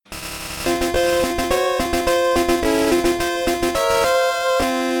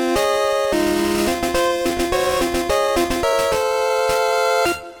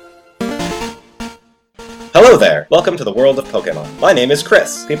Welcome to the world of Pokemon. My name is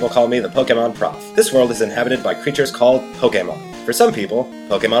Chris. People call me the Pokemon Prof. This world is inhabited by creatures called Pokemon. For some people,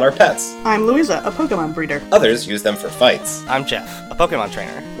 Pokemon are pets. I'm Louisa, a Pokemon breeder. Others use them for fights. I'm Jeff, a Pokemon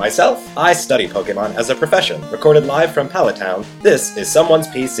trainer. Myself, I study Pokemon as a profession. Recorded live from Pallet Town, this is Someone's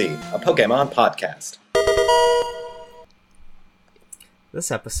PC, a Pokemon podcast.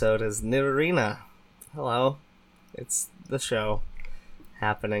 This episode is Nidorina. Hello. It's the show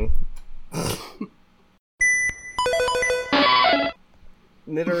happening.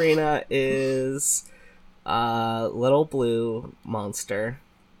 Nidorina is a little blue monster.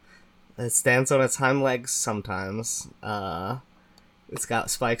 It stands on its hind legs sometimes. It's got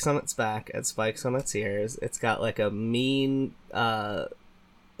spikes on its back and spikes on its ears. It's got like a mean Bulbasaur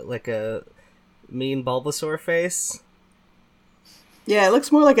face. Yeah, it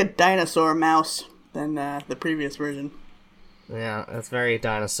looks more like a dinosaur mouse than the previous version. Yeah, it's very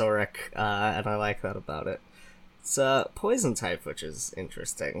dinosauric, and I like that about it. It's poison type, which is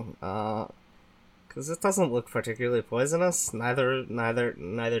interesting, because it doesn't look particularly poisonous. Neither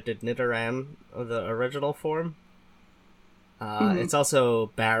did Nidoran, the original form. It's also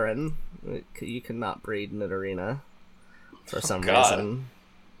barren. You cannot breed Nidorina for some reason.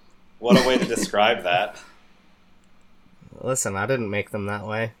 What a way to describe that. Listen, I didn't make them that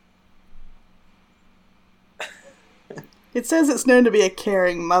way. It says it's known to be a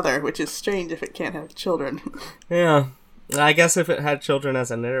caring mother, which is strange if it can't have children. Yeah. I guess if it had children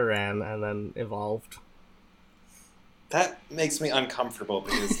as a Nidoran and then evolved. That makes me uncomfortable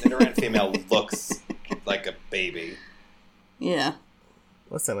because Nidoran female looks like a baby. Yeah.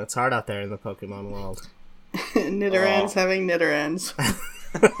 Listen, it's hard out there in the Pokemon world. Nidorans having Nidorans.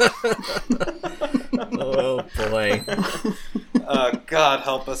 Oh, boy. God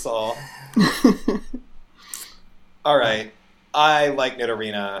help us all. Alright, I like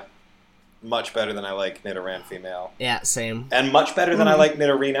Nidorina much better than I like Nidoran female. Yeah, same. And much better than I like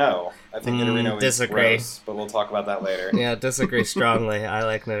Nidorino. I think Nidorino is disagree. gross, but we'll talk about that later. Yeah, disagree strongly. I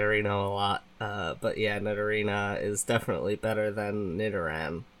like Nidorino a lot. But yeah, Nidorina is definitely better than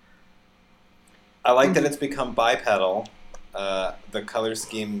Nidoran. I like that it's become bipedal. The color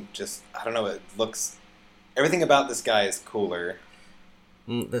scheme just, I don't know, it looks... Everything about this guy is cooler.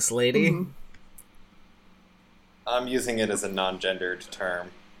 This lady? Mm-hmm. I'm using it as a non-gendered term.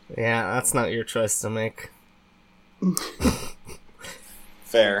 Yeah, that's not your choice to make.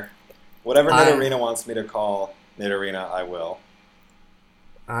 Fair. Whatever Nidorina wants me to call Nidorina, I will.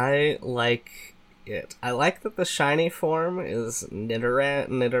 I like it. I like that the shiny form is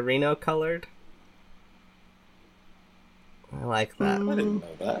Nidorino colored. I like that. I didn't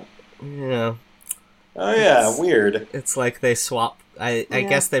know that. Yeah. Oh yeah, weird. It's like they swap... I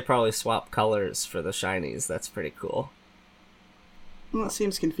guess they probably swap colors for the shinies. That's pretty cool. Well, that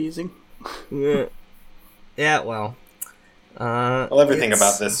seems confusing. Yeah, well... everything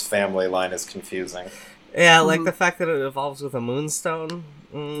about this family line is confusing. Yeah, like the fact that it evolves with a moonstone.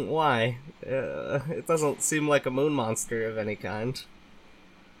 Why? It doesn't seem like a moon monster of any kind.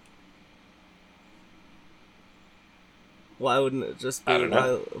 Why wouldn't it just be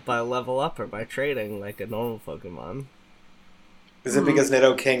by level up or by trading like a normal Pokemon? Is it because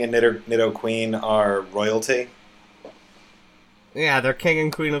Nidoking and Nido Queen are royalty? Yeah, they're king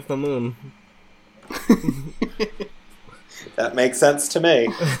and queen of the moon. That makes sense to me.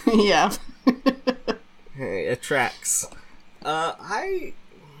 Yeah. It tracks. I'm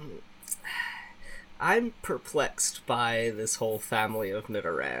perplexed by this whole family of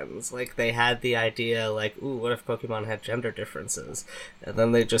Nidorans. Like, they had the idea, like, ooh, what if Pokemon had gender differences? And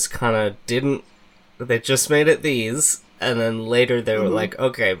then they just kind of didn't... They just made it these, and then later they were like,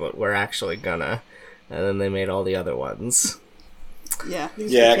 okay, but we're actually gonna. And then they made all the other ones. Yeah.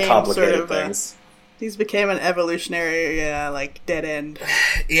 Complicated things. These became an evolutionary, dead end.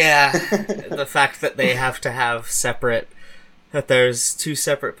 Yeah. The fact that they have to have separate... That there's two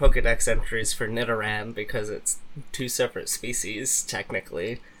separate Pokedex entries for Nidoran because it's two separate species,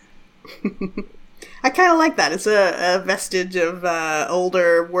 technically. I kind of like that. It's a vestige of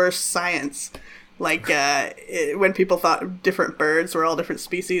older, worse science. Like, when people thought different birds were all different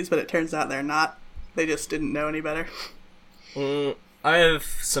species, but it turns out they're not. They just didn't know any better. I have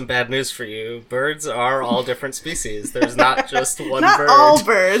some bad news for you. Birds are all different species. There's not just one not bird. Not all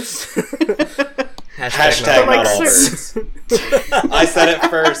birds. Hashtag not all birds. I said it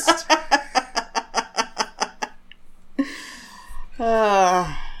first.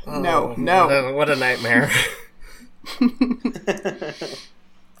 No. What a nightmare.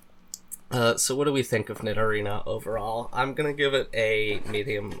 So what do we think of Nidorina overall? I'm gonna give it a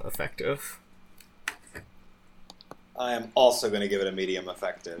medium effective. I am also going to give it a medium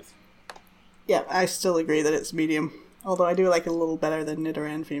effective. Yeah, I still agree that it's medium. Although I do like it a little better than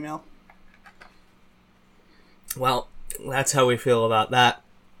Nidoran female. Well, that's how we feel about that.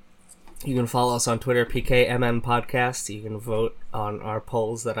 You can follow us on Twitter, PKMM Podcast. You can vote on our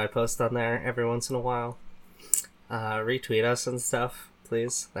polls that I post on there every once in a while. Retweet us and stuff,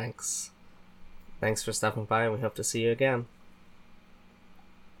 please. Thanks for stopping by, and we hope to see you again.